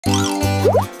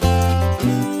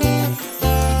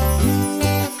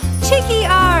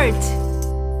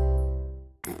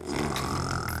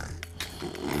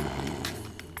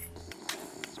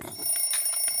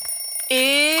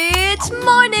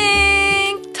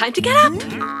time to get up.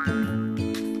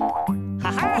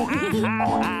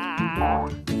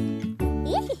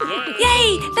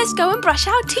 Yay! Let's go and brush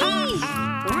our teeth.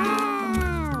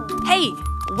 Hey,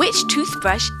 which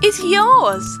toothbrush is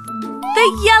yours?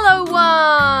 The yellow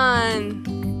one.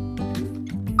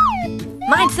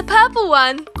 Mine's the purple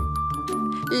one.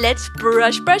 Let's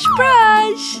brush, brush,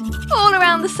 brush. All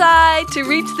around the side to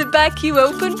reach the back you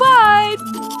open wide.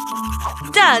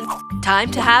 Done.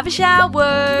 Time to have a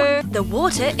shower. The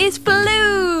water is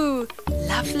blue.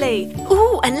 Lovely.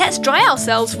 Ooh, and let's dry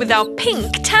ourselves with our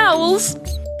pink towels.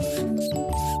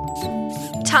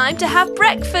 Time to have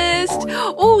breakfast.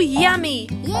 Oh, yummy.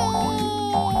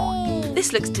 Yay!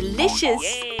 This looks delicious.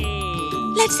 Yay!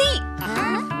 Let's eat.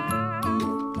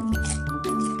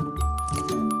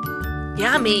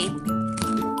 Yummy.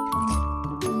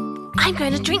 I'm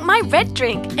going to drink my red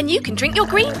drink and you can drink your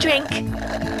green drink.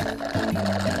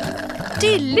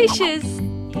 Delicious.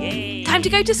 Yay! Time to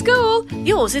go to school.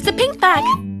 Yours is the pink bag.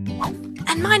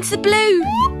 And mine's the blue.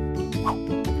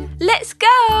 Let's go.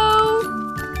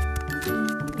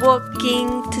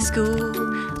 Walking to school,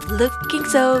 looking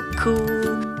so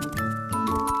cool.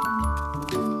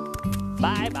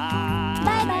 Bye-bye.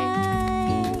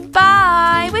 Bye-bye.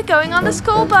 Bye. We're going on the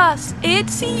school bus.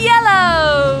 It's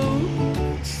yellow.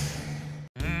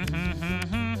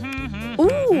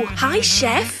 Ooh, hi,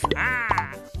 Chef.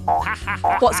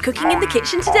 What's cooking in the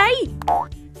kitchen today?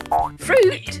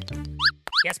 Fruit?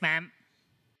 Yes, ma'am.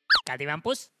 Kati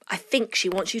Mampus? I think she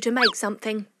wants you to make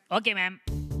something. Okay, ma'am.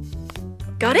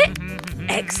 Got it?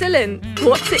 Excellent.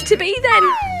 What's it to be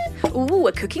then? Ooh,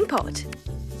 a cooking pot.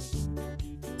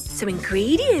 Some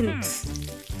ingredients.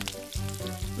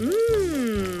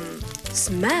 Mmm,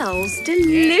 smells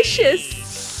delicious.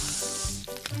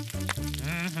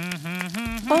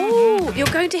 Oh, you're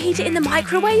going to heat it in the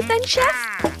microwave then, Chef?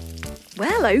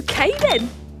 Well, okay then.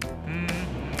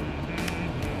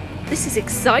 This is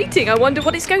exciting. I wonder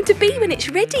what it's going to be when it's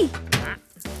ready.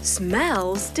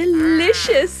 Smells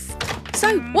delicious.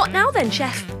 So, what now then,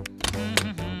 Chef?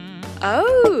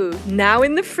 Oh, now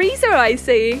in the freezer, I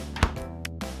see.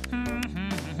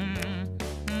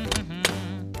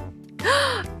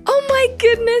 Oh my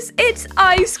goodness, it's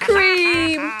ice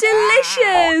cream!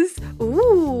 Delicious!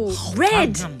 Ooh,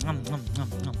 red,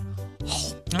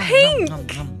 pink,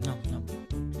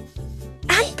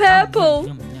 and purple.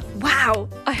 Wow,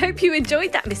 I hope you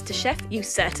enjoyed that, Mr. Chef. You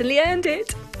certainly earned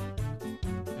it.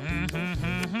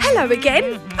 Hello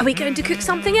again. Are we going to cook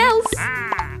something else?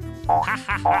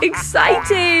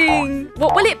 Exciting!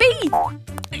 What will it be?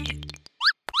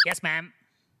 Yes, ma'am.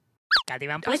 Kati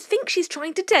I Mampus? think she's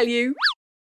trying to tell you.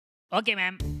 Okay,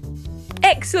 ma'am.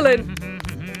 Excellent.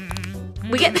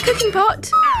 We get the cooking pot.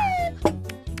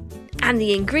 And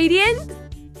the ingredients.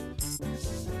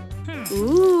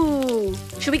 Ooh.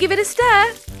 Should we give it a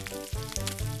stir?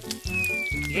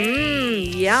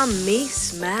 Mmm, yummy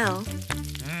smell.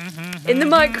 In the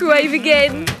microwave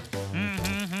again.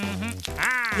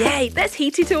 Yay, let's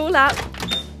heat it all up.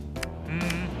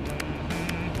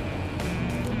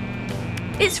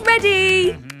 It's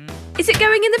ready. Is it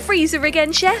going in the freezer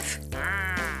again, Chef?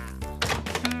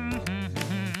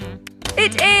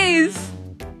 It is.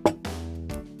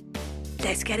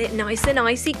 Let's get it nice and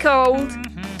icy cold.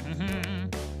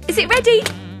 Is it ready?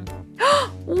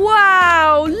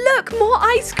 Wow, look, more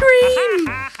ice cream.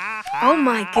 Oh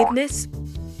my goodness.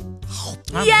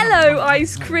 Yellow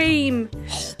ice cream.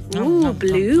 Ooh,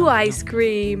 blue ice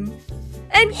cream.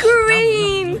 And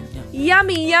green.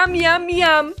 Yummy, yum, yum,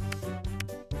 yum.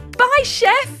 Bye,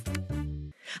 Chef.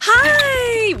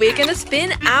 Hi, we're going to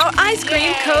spin our ice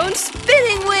cream cone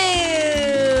spinning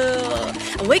wheel.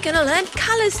 And we're going to learn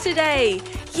colours today.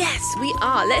 Yes, we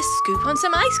are. Let's scoop on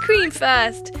some ice cream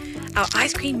first. Our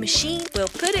ice cream machine will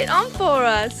put it on for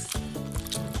us.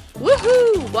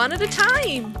 Woohoo, one at a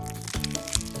time.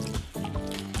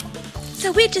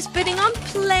 So we're just putting on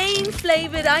plain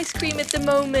flavoured ice cream at the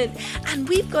moment. And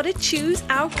we've got to choose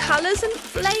our colours and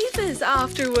flavours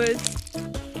afterwards.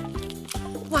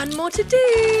 One more to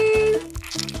do.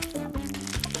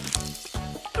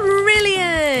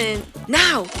 Brilliant.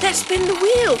 Now, let's spin the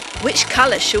wheel. Which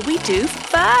colour shall we do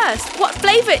first? What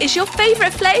flavour is your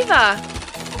favourite flavour?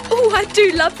 Oh, I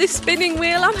do love this spinning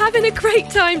wheel. I'm having a great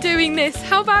time doing this.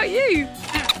 How about you?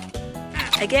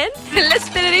 Again? Let's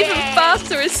spin it even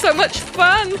faster. It's so much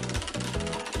fun.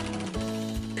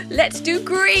 Let's do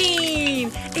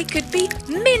green. It could be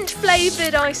mint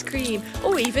flavoured ice cream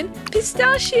or even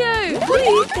pistachio. What do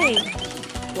you think?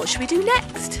 What should we do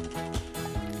next?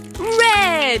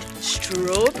 Red,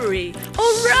 strawberry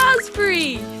or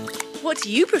raspberry. What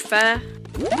do you prefer?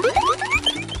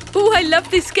 Oh, I love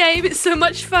this game. It's so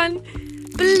much fun.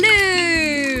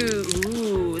 Blue.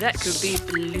 that could be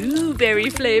blueberry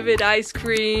flavoured ice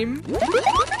cream.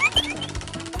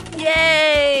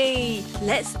 Yay!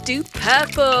 Let's do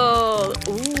purple.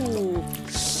 Ooh,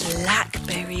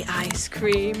 blackberry ice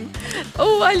cream.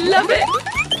 Oh, I love it.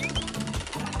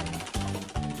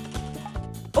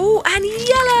 Oh, and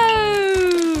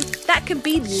yellow. That can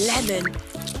be lemon.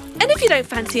 And if you don't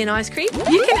fancy an ice cream,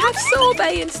 you can have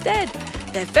sorbet instead.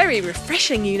 They're very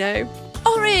refreshing, you know.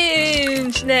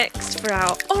 Orange next for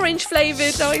our orange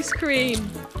flavoured ice cream.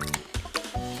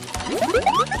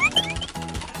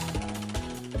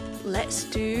 Let's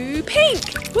do pink.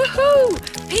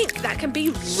 Woohoo! Pink, that can be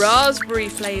raspberry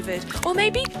flavoured or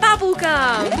maybe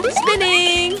bubblegum.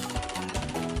 Spinning.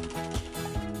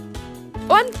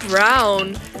 And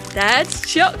brown. That's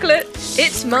chocolate.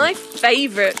 It's my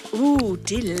favourite. Ooh,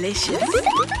 delicious.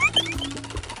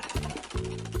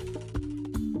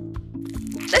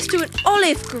 Let's do an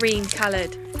olive green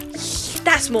coloured.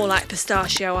 That's more like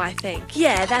pistachio, I think.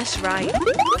 Yeah, that's right.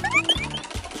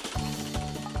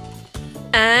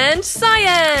 And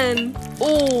cyan.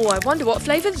 Oh, I wonder what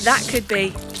flavour that could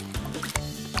be.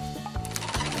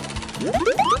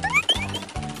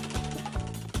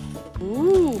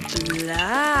 Ooh,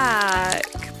 black.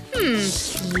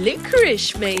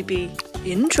 Licorice maybe.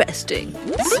 Interesting.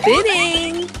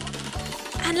 Spinning.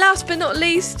 And last but not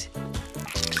least,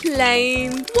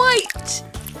 plain white.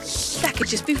 That could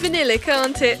just be vanilla,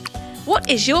 can't it? What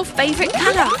is your favourite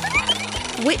colour?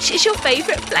 Which is your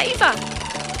favourite flavour?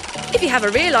 If you have a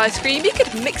real ice cream, you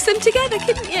could mix them together,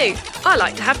 couldn't you? I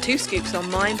like to have 2 scoops on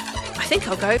mine. I think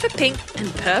I'll go for pink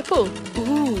and purple.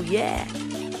 Ooh, yeah.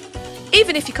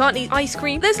 Even if you can't eat ice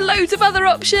cream, there's loads of other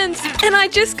options. And I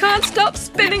just can't stop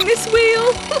spinning this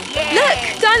wheel.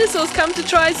 Look, dinosaurs come to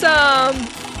try some.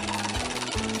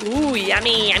 Ooh,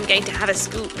 yummy. I'm going to have a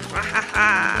scoop.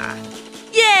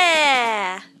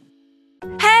 Yeah!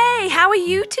 Hey, how are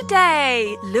you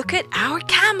today? Look at our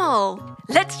camel.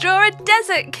 Let's draw a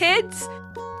desert, kids.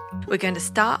 We're going to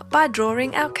start by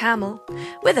drawing our camel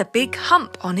with a big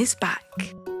hump on his back.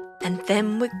 And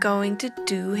then we're going to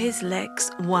do his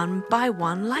legs one by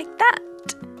one like that.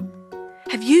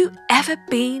 Have you ever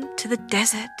been to the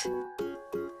desert?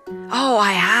 Oh,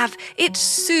 I have. It's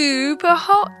super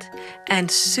hot and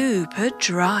super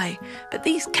dry. But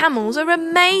these camels are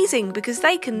amazing because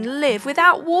they can live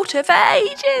without water for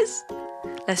ages.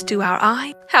 Let's do our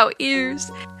eye, our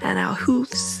ears, and our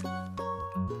hoofs.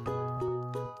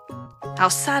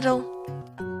 Our saddle.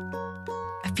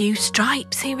 A few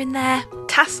stripes here and there.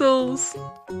 Tassels.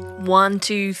 1,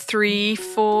 2, 3,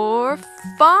 4,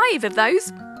 5 of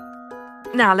those.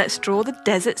 Now let's draw the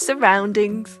desert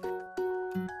surroundings.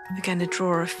 We're going to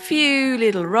draw a few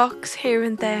little rocks here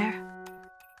and there.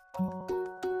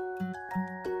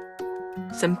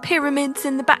 Some pyramids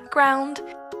in the background.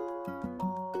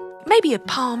 Maybe a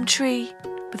palm tree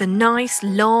with a nice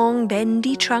long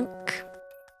bendy trunk.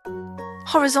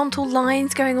 Horizontal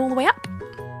lines going all the way up.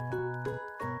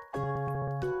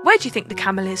 Where do you think the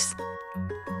camel is?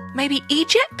 Maybe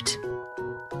Egypt?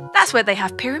 That's where they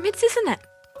have pyramids, isn't it?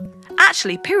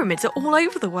 Actually, pyramids are all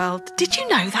over the world. Did you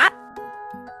know that?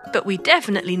 But we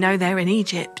definitely know they're in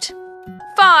Egypt.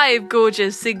 5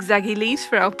 gorgeous zigzaggy leaves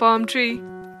for our palm tree,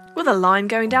 with a line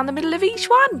going down the middle of each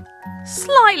one,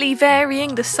 slightly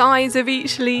varying the size of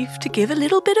each leaf to give a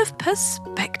little bit of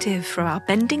perspective for our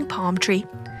bending palm tree.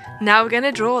 Now we're going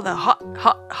to draw the hot,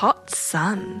 hot, hot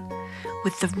sun,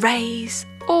 with the rays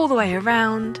all the way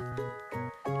around.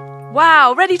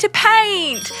 Wow, ready to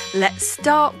paint! Let's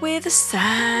start with a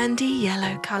sandy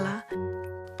yellow colour.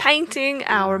 Painting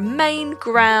our main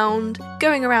ground,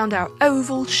 going around our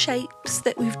oval shapes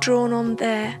that we've drawn on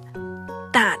there.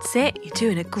 That's it, you're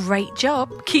doing a great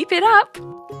job. Keep it up.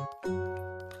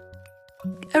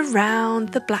 Around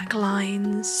the black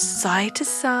lines, side to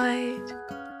side.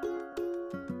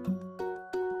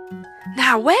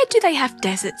 Now, where do they have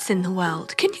deserts in the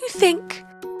world? Can you think?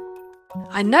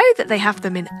 I know that they have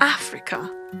them in Africa,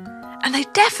 and they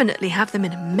definitely have them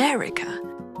in America.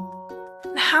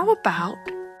 How about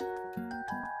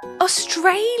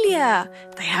Australia?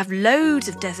 They have loads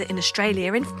of desert in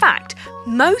Australia. In fact,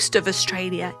 most of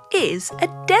Australia is a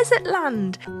desert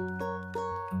land.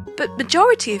 But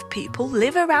majority of people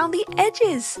live around the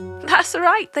edges. That's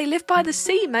right, they live by the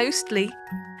sea mostly,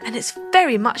 and it's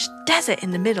very much desert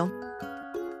in the middle.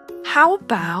 How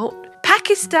about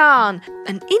Pakistan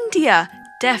and India?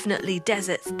 Definitely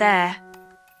deserts there.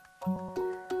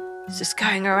 It's just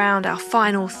going around our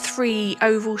final 3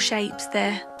 oval shapes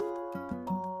there.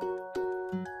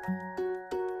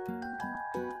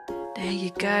 There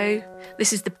you go.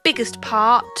 This is the biggest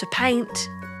part to paint.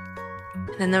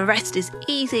 And then the rest is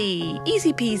easy,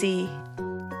 easy peasy.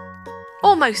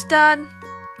 Or Almost done.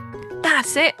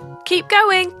 That's it. Keep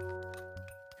going.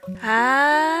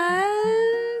 And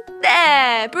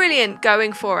there. Brilliant.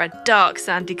 Going for a dark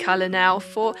sandy colour now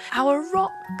for our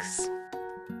rocks.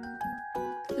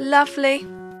 Lovely.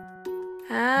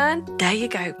 And there you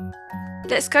go.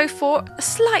 Let's go for a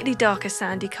slightly darker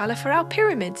sandy colour for our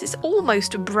pyramids. It's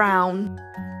almost brown.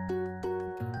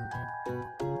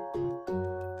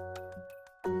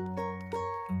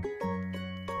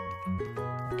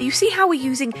 You see how we're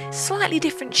using slightly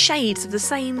different shades of the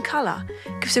same colour?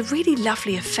 Gives a really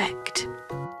lovely effect.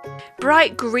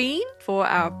 Bright green for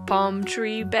our palm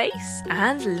tree base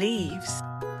and leaves.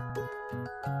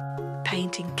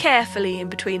 Painting carefully in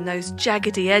between those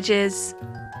jaggedy edges.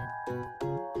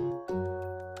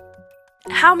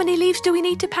 How many leaves do we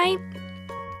need to paint?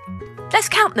 Let's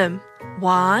count them.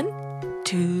 1,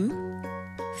 2,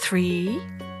 3,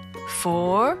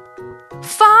 4,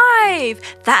 5!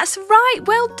 That's right,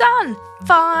 well done!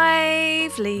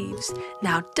 5 leaves.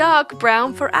 Now dark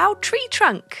brown for our tree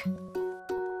trunk.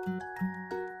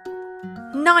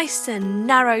 Nice and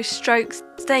narrow strokes,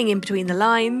 staying in between the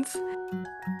lines.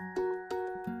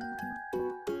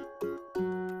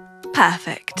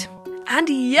 Perfect. And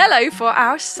yellow for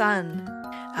our sun.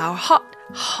 Our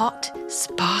hot,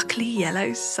 sparkly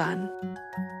yellow sun.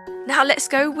 Now let's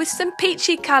go with some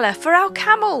peachy colour for our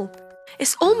camel.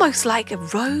 It's almost like a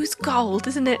rose gold,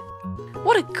 isn't it?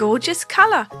 What a gorgeous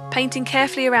colour. Painting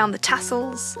carefully around the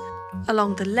tassels,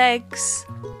 along the legs.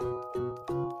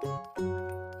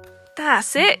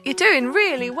 That's it. You're doing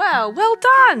really well. Well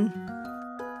done.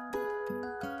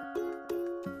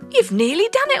 You've nearly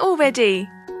done it already.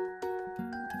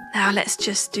 Now let's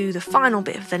just do the final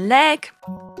bit of the leg.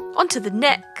 Onto the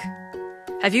neck.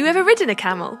 Have you ever ridden a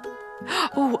camel?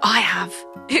 Oh, I have.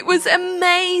 It was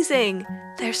amazing.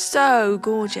 They're so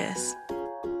gorgeous.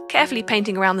 Carefully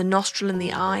painting around the nostril and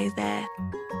the eye there.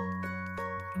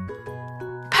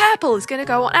 Purple is going to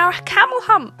go on our camel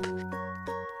hump.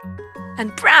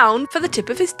 And brown for the tip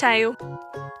of his tail.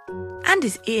 And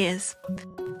his ears.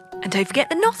 And don't forget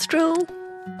the nostril.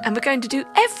 And we're going to do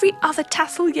every other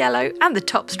tassel yellow and the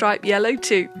top stripe yellow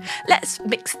too. Let's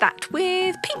mix that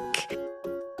with pink.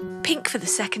 Pink for the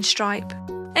second stripe.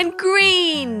 And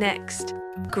green next.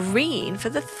 Green for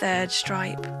the third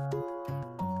stripe.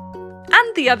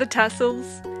 And the other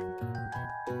tassels.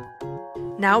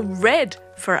 Now red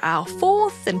for our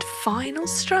fourth and final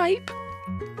stripe.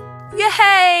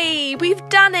 Yay! We've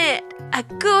done it! A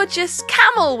gorgeous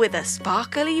camel with a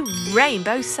sparkly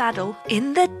rainbow saddle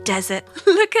in the desert.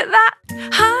 Look at that!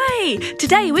 Hi!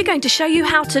 Today we're going to show you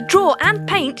how to draw and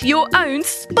paint your own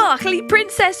sparkly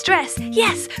princess dress.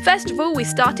 Yes, first of all we're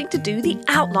starting to do the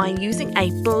outline using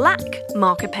a black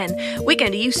marker pen. We're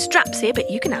going to use straps here, but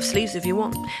you can have sleeves if you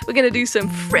want. We're going to do some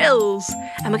frills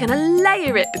and we're going to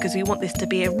layer it because we want this to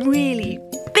be a really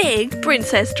big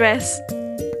princess dress.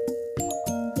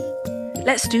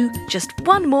 Let's do just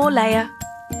one more layer.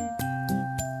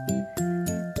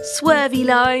 Swervy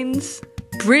lines.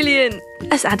 Brilliant.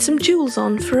 Let's add some jewels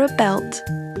on for a belt.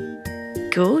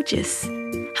 Gorgeous.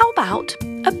 How about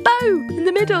a bow in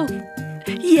the middle?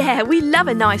 Yeah, we love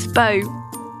a nice bow.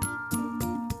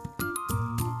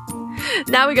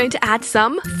 Now we're going to add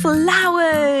some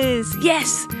flowers.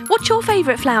 Yes. What's your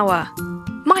favourite flower?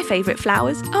 My favourite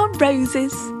flowers are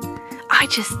roses. I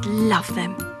just love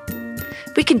them.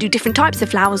 We can do different types of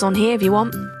flowers on here if you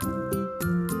want.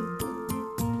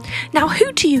 Now, who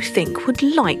do you think would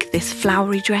like this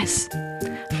flowery dress?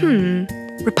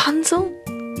 Rapunzel?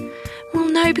 Well,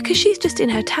 no, because she's just in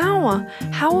her tower.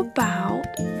 How about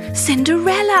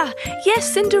Cinderella?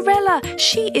 Yes, Cinderella.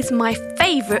 She is my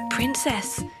favourite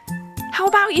princess. How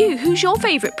about you? Who's your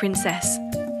favourite princess?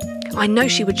 I know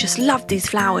she would just love these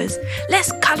flowers.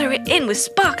 Let's colour it in with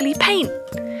sparkly paint.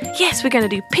 Yes, we're going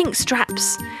to do pink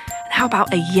straps. How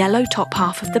about a yellow top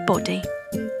half of the body?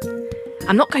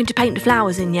 I'm not going to paint the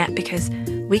flowers in yet because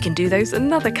we can do those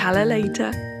another colour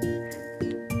later.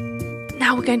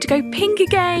 Now we're going to go pink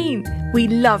again. We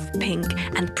love pink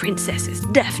and princesses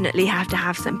definitely have to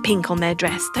have some pink on their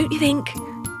dress, don't you think?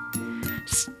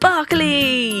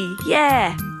 Sparkly!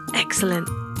 Yeah, excellent.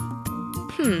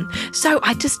 So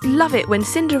I just love it when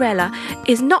Cinderella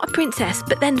is not a princess,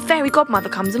 but then Fairy Godmother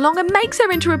comes along and makes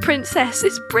her into a princess.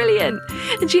 It's brilliant.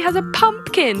 And she has a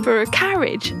pumpkin for a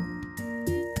carriage.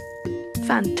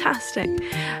 Fantastic.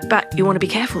 But you want to be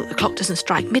careful that the clock doesn't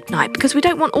strike midnight because we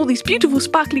don't want all these beautiful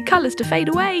sparkly colours to fade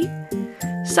away.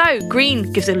 So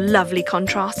green gives a lovely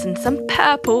contrast and some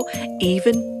purple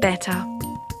even better.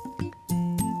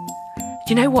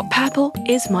 You know what? Purple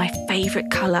is my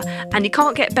favourite colour and you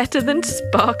can't get better than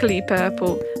sparkly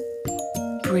purple.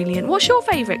 Brilliant. What's your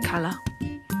favourite colour?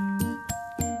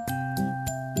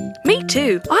 Me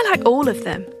too. I like all of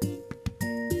them.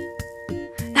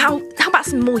 Now, how about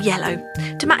some more yellow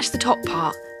to match the top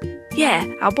part? Yeah,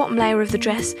 our bottom layer of the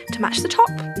dress to match the top.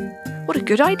 What a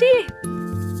good idea.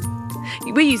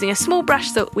 We're using a small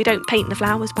brush so we don't paint the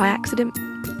flowers by accident.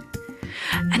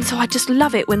 And so I just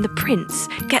love it when the prince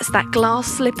gets that glass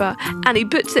slipper and he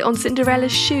puts it on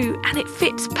Cinderella's shoe and it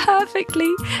fits perfectly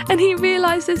and he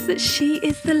realises that she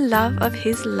is the love of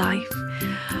his life.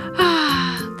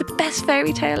 Ah, the best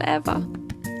fairy tale ever.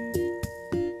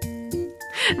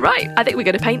 Right, I think we're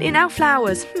going to paint in our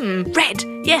flowers. Red.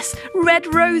 Yes,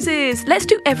 red roses. Let's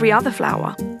do every other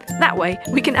flower. That way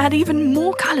we can add even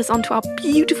more colours onto our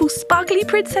beautiful sparkly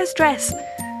princess dress.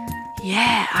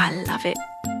 Yeah, I love it.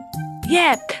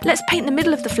 Yeah, let's paint the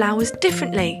middle of the flowers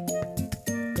differently.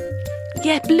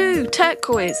 Yeah, blue,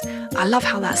 turquoise. I love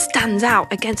how that stands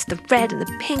out against the red and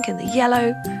the pink and the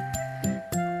yellow.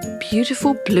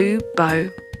 Beautiful blue bow.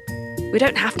 We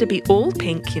don't have to be all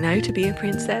pink, you know, to be a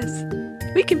princess.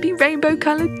 We can be rainbow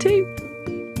coloured too.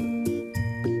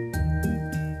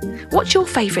 What's your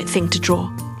favourite thing to draw?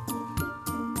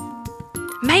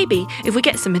 Maybe if we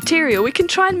get some material we can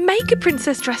try and make a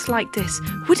princess dress like this.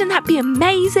 Wouldn't that be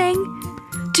amazing?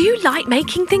 Do you like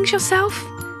making things yourself?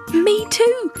 Me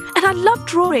too, and I love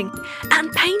drawing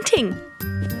and painting.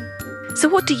 So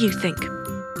what do you think?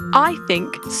 I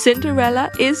think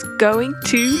Cinderella is going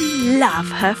to love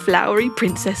her flowery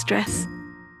princess dress.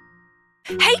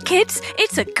 Hey kids,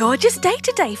 it's a gorgeous day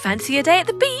today. Fancy a day at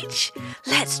the beach?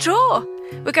 Let's draw.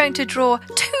 We're going to draw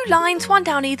 2 lines, one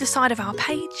down either side of our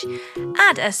page.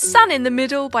 Add a sun in the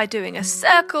middle by doing a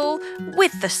circle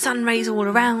with the sun rays all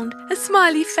around. A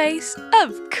smiley face,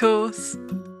 of course.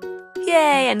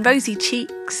 Yay, and rosy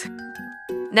cheeks.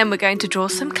 Then we're going to draw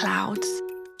some clouds.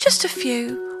 Just a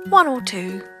few, 1 or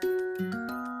 2.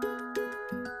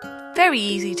 Very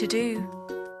easy to do.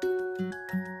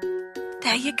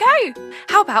 There you go.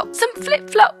 How about some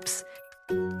flip-flops?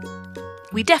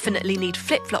 We definitely need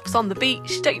flip-flops on the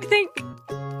beach, don't you think?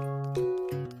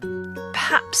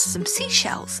 Perhaps some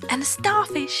seashells and a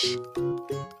starfish.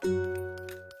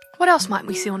 What else might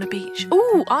we see on a beach?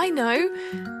 Ooh, I know.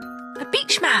 A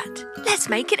beach mat. Let's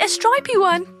make it a stripy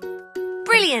one.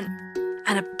 Brilliant.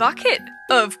 And a bucket,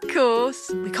 of course.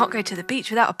 We can't go to the beach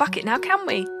without a bucket now, can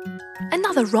we?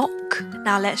 Another rock.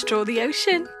 Now let's draw the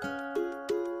ocean.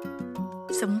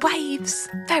 Some waves.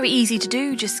 Very easy to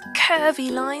do, just curvy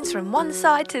lines from one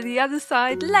side to the other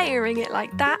side, layering it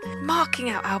like that, marking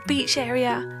out our beach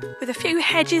area with a few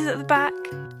hedges at the back.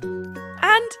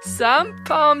 And some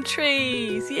palm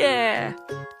trees, yeah.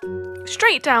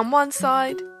 Straight down one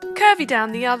side, curvy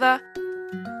down the other,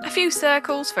 a few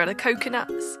circles for the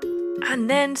coconuts, and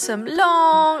then some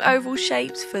long oval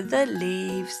shapes for the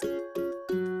leaves.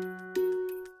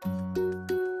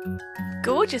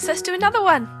 Gorgeous, let's do another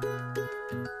one.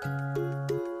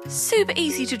 Super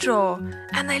easy to draw,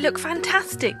 and they look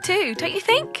fantastic too, don't you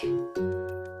think?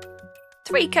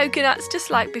 3 coconuts just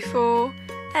like before,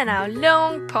 and our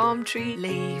long palm tree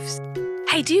leaves.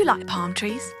 Hey, do you like palm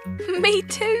trees? Me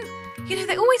too. You know,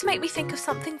 they always make me think of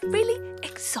something really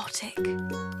exotic.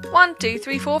 1, 2,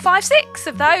 3, 4, 5, 6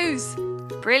 of those.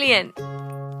 Brilliant.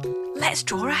 Let's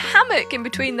draw a hammock in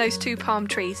between those 2 palm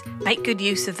trees. Make good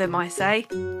use of them, I say.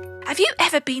 Have you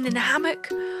ever been in a hammock?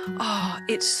 Oh,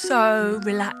 it's so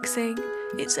relaxing.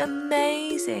 It's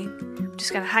amazing. I'm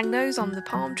just going to hang those on the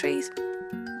palm trees.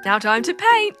 Now time to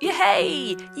paint.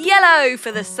 Yay! Yellow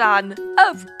for the sun,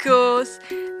 of course.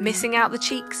 Missing out the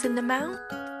cheeks and the mouth.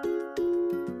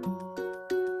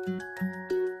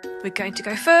 We're going to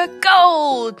go for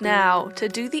gold now to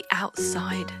do the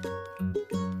outside.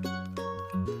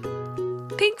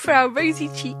 Pink for our rosy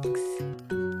cheeks.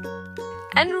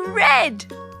 And red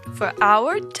for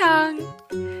our tongue.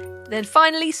 Then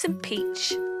finally some peach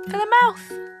for the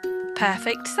mouth.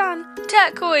 Perfect sun.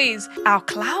 Turquoise. Our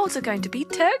clouds are going to be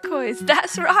turquoise.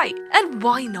 That's right. And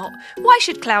why not? Why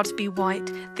should clouds be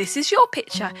white? This is your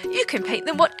picture. You can paint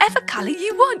them whatever colour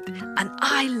you want. And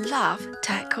I love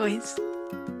turquoise.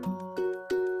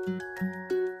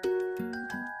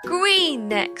 Green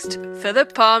next for the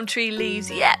palm tree leaves.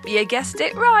 Yep, you guessed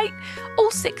it right.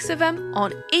 All 6 of them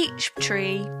on each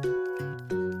tree.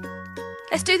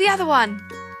 Let's do the other one.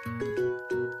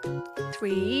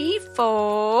 3,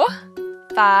 4,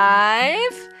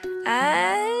 5,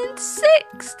 and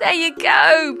 6. There you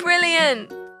go.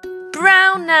 Brilliant.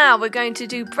 Brown now. We're going to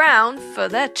do brown for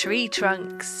the tree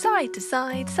trunks. Side to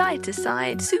side, side to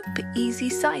side. Super easy,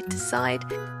 side to side.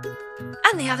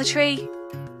 And the other tree.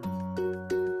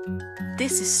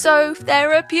 This is so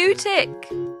therapeutic.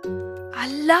 I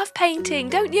love painting,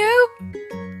 don't you?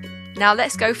 Now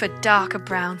let's go for darker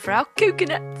brown for our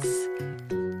coconuts.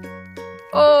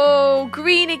 Oh,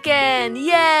 green again.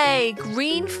 Yay!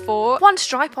 Green for one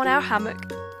stripe on our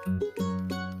hammock.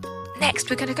 Next,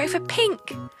 we're going to go for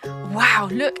pink. Wow,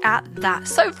 look at that.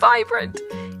 So vibrant.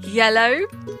 Yellow.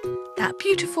 That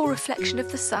beautiful reflection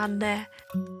of the sun there.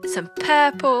 Some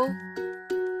purple.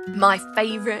 My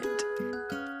favourite.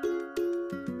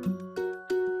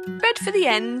 Red for the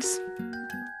ends.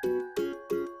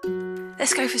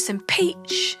 Let's go for some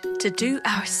peach to do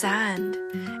our sand.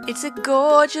 It's a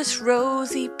gorgeous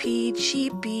rosy peachy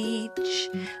beach.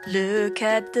 Look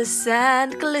at the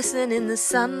sand glisten in the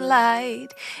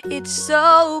sunlight. It's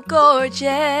so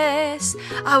gorgeous.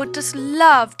 I would just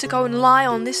love to go and lie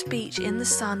on this beach in the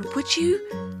sun. Would you?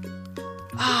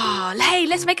 Oh, hey,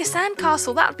 let's make a sand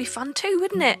castle. That would be fun too,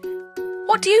 wouldn't it?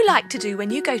 What do you like to do when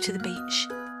you go to the beach?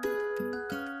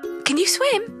 Can you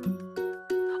swim?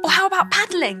 Or how about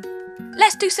paddling?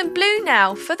 Let's do some blue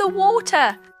now for the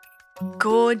water.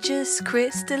 Gorgeous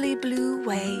crystally blue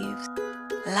waves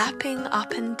lapping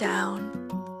up and down.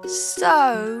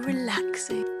 So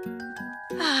relaxing.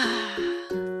 Ah,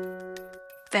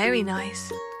 very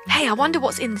nice. Hey, I wonder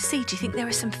what's in the sea. Do you think there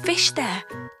are some fish there?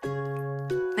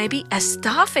 Maybe a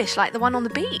starfish like the one on the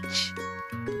beach.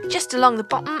 Just along the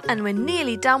bottom, and we're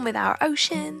nearly done with our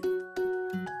ocean.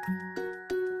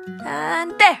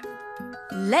 And there.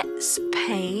 Let's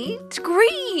paint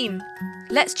green.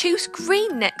 Let's choose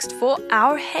green next for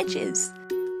our hedges.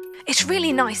 It's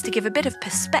really nice to give a bit of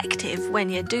perspective when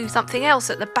you do something else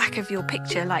at the back of your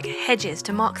picture, like hedges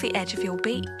to mark the edge of your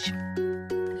beach.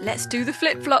 Let's do the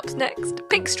flip-flops next.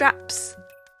 Pink straps.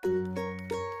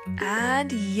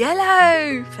 And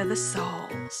yellow for the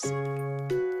soles.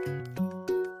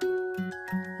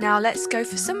 Now let's go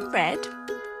for some red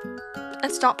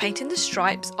and start painting the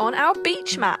stripes on our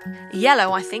beach mat.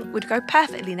 Yellow, I think, would go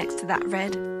perfectly next to that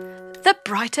red. The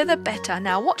brighter the better.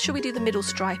 Now, what should we do the middle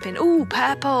stripe in? Ooh,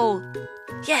 purple.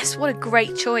 Yes, what a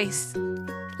great choice.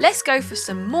 Let's go for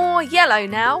some more yellow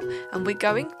now, and we're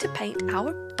going to paint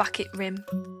our bucket rim.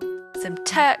 Some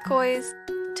turquoise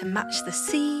to match the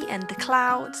sea and the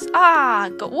clouds. Ah,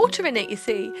 got water in it, you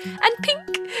see. And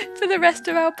pink for the rest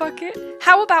of our bucket.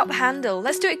 How about the handle?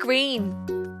 Let's do it green.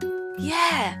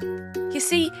 Yeah. You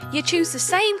see, you choose the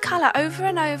same colour over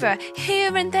and over,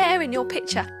 here and there in your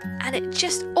picture, and it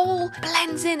just all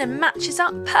blends in and matches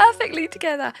up perfectly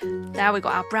together. Now we've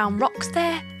got our brown rocks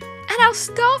there, and our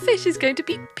starfish is going to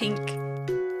be pink.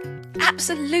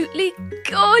 Absolutely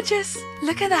gorgeous.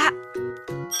 Look at that.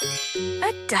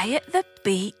 A day at the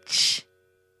beach.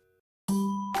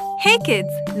 Hey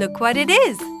kids, look what it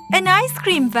is. An ice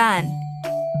cream van.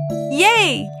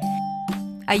 Yay!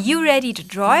 Are you ready to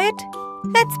draw it?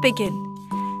 Let's begin.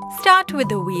 Start with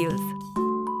the wheels.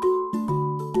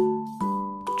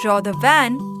 Draw the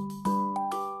van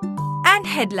and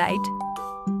headlight.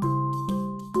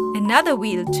 Another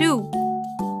wheel too.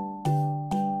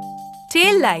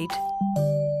 Tail light.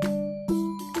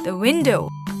 The window.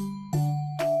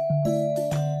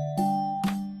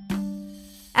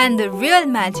 And the real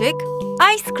magic,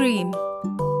 ice cream.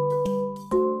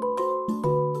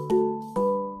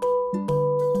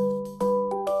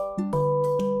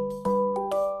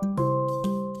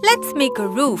 Let's make a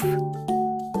roof.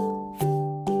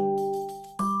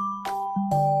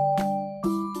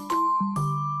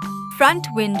 Front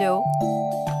window.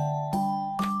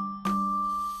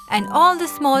 And all the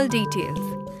small details.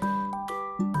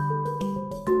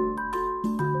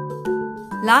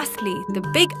 Lastly, the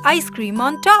big ice cream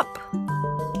on top.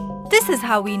 This is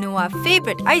how we know our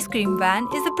favorite ice cream van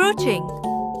is approaching.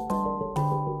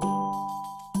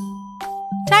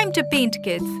 Time to paint,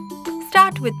 kids.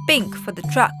 Start with pink for the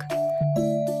truck.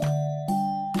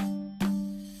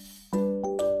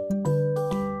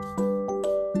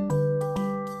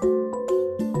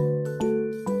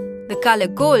 The color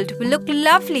gold will look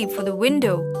lovely for the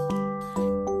window.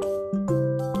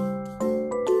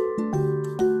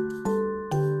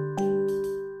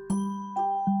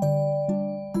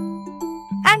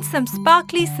 And some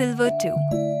sparkly silver too.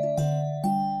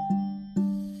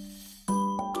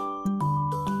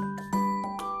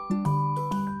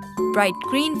 Bright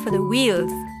green for the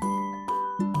wheels.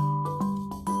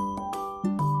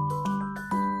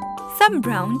 Some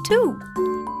brown too.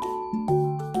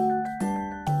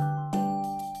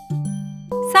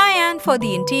 Cyan for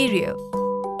the interior.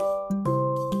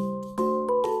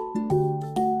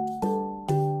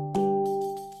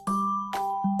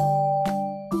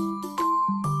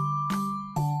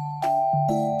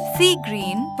 Sea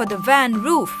green for the van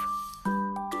roof.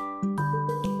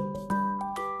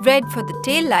 Red for the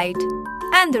tail light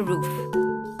and the roof.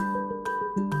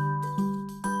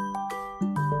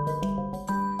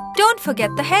 Don't forget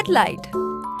the headlight.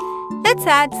 Let's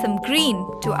add some green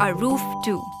to our roof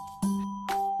too.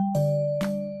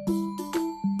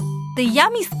 The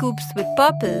yummy scoops with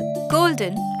purple,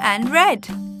 golden and red.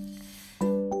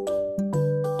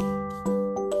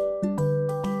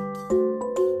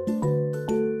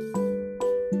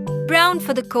 Brown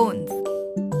for the cones.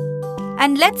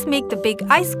 And let's make the big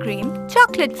ice cream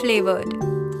chocolate flavored.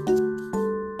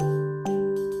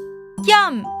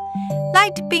 Yum!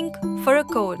 Light pink for a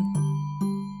cone.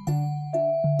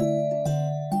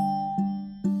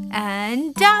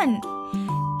 And done!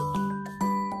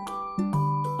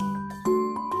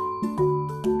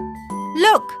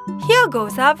 Look, here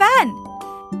goes our van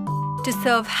to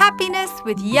serve happiness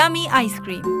with yummy ice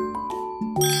cream.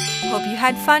 Hope you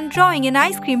had fun drawing an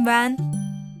ice cream van.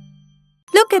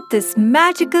 Look at this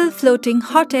magical floating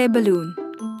hot air balloon.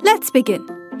 Let's begin.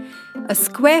 A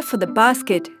square for the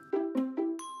basket.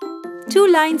 2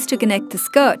 lines to connect the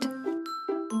skirt.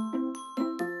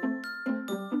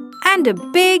 And a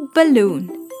big balloon.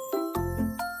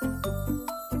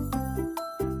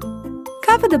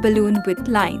 Cover the balloon with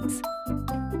lines.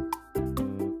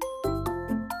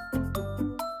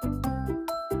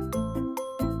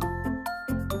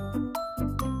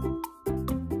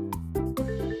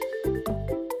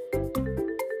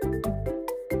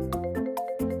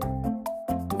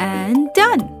 And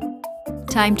done!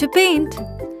 Time to paint.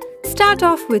 Start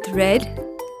off with red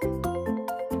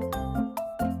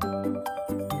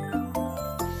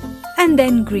and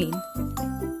then green.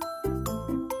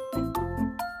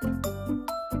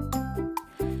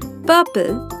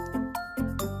 Purple,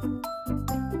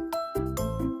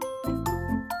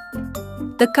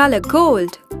 the color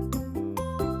gold,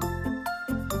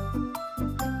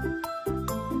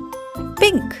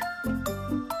 pink,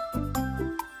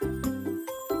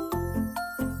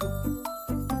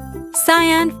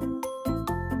 cyan,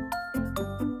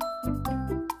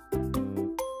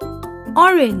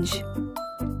 orange,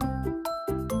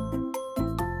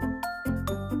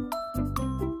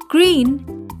 green,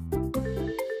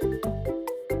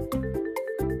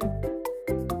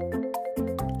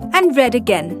 and red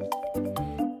again.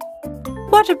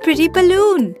 What a pretty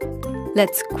balloon!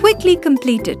 Let's quickly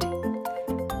complete it.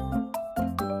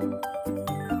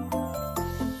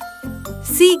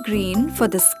 Sea green for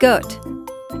the skirt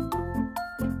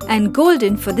and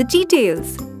golden for the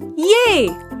details. Yay!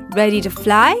 Ready to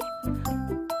fly?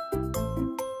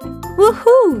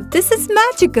 Woohoo! This is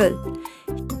magical!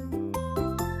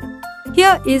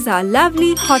 Here is our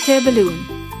lovely hot air balloon.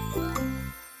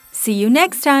 See you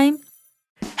next time.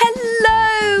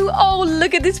 Hello! Oh,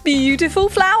 look at this beautiful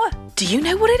flower. Do you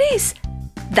know what it is?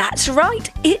 That's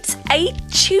right, it's a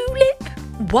tulip.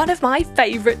 One of my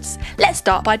favourites. Let's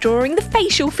start by drawing the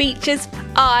facial features.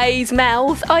 Eyes,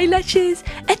 mouth, eyelashes,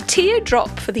 a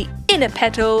teardrop for the inner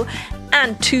petal,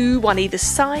 and 2, one either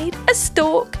side, a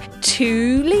stalk,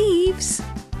 2 leaves.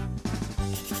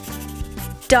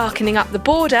 Darkening up the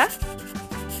border.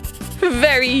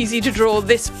 Very easy to draw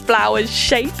this flower's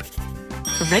shape.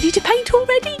 Ready to paint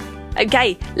already?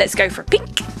 Okay, let's go for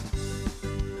pink.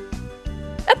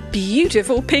 A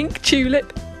beautiful pink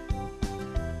tulip.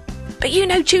 But you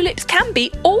know tulips can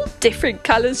be all different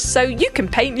colours, so you can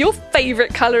paint your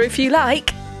favourite colour if you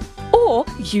like. Or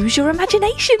use your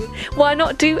imagination. Why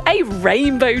not do a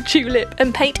rainbow tulip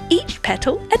and paint each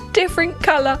petal a different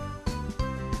colour?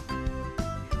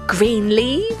 Green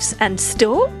leaves and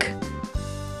stalk.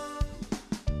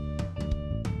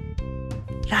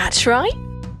 That's right.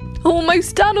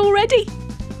 Almost done already.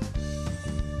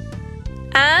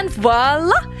 And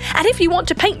voila! And if you want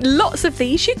to paint lots of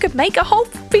these, you could make a whole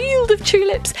field of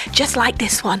tulips, just like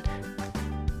this one.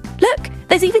 Look,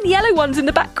 there's even yellow ones in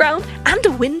the background and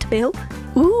a windmill.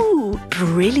 Ooh,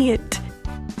 brilliant.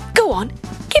 Go on,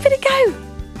 give it a go.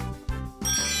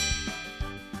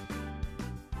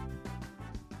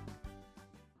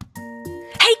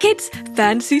 Hey kids,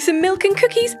 fancy some milk and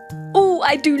cookies? Oh,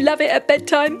 I do love it at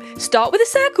bedtime. Start with a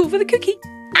circle for the cookie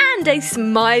and a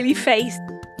smiley face.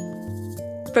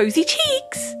 Rosy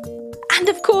cheeks. And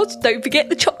of course, don't forget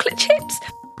the chocolate chips.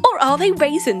 Or are they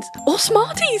raisins or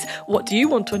Smarties? What do you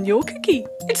want on your cookie?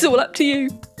 It's all up to you.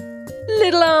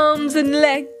 Little arms and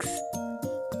legs.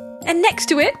 And next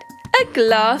to it, a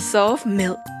glass of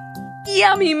milk.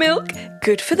 Yummy milk,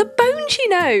 good for the bones, you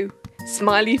know.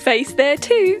 Smiley face there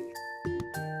too.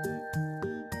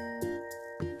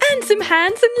 And some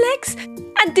hands and legs.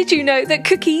 And did you know that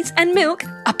cookies and milk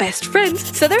are best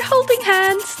friends, so they're holding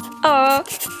hands? Ah,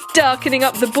 darkening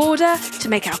up the border to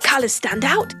make our colours stand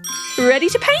out. Ready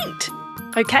to paint?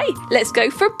 Okay, let's go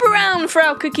for brown for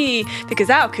our cookie, because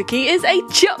our cookie is a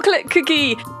chocolate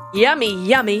cookie. Yummy,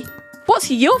 yummy. What's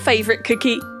your favourite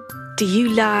cookie? Do you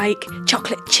like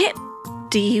chocolate chip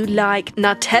Do you like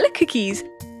Nutella cookies?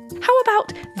 How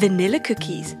about vanilla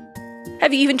cookies?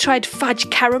 Have you even tried fudge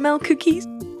caramel cookies?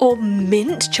 Or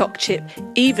mint choc chip?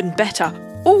 Even better.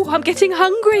 Oh, I'm getting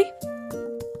hungry.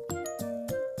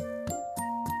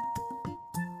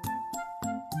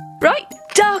 Right,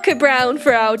 darker brown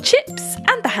for our chips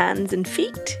and the hands and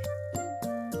feet.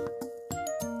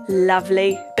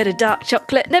 Lovely. Bit of dark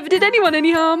chocolate never did anyone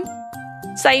any harm.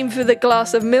 Same for the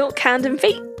glass of milk, hand and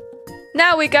feet.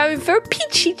 Now we're going for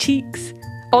peachy cheeks.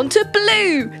 Onto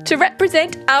blue to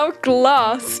represent our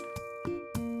glass.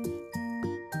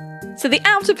 So the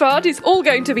outer part is all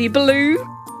going to be blue,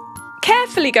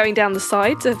 carefully going down the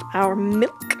sides of our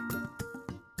milk.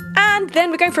 And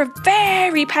then we're going for a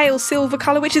very pale silver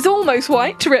colour, which is almost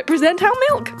white, to represent our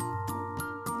milk.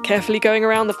 Carefully going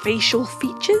around the facial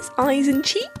features, eyes and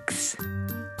cheeks.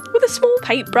 With a small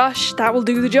paintbrush, that will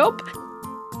do the job.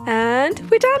 And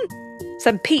we're done.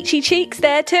 Some peachy cheeks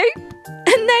there too. And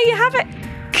there you have it.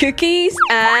 Cookies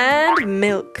and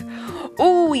milk.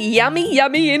 Oh, yummy,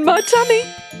 yummy in my tummy.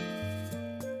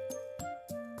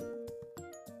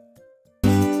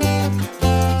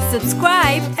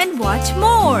 Subscribe and watch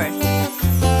more.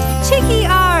 Chiki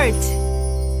Art!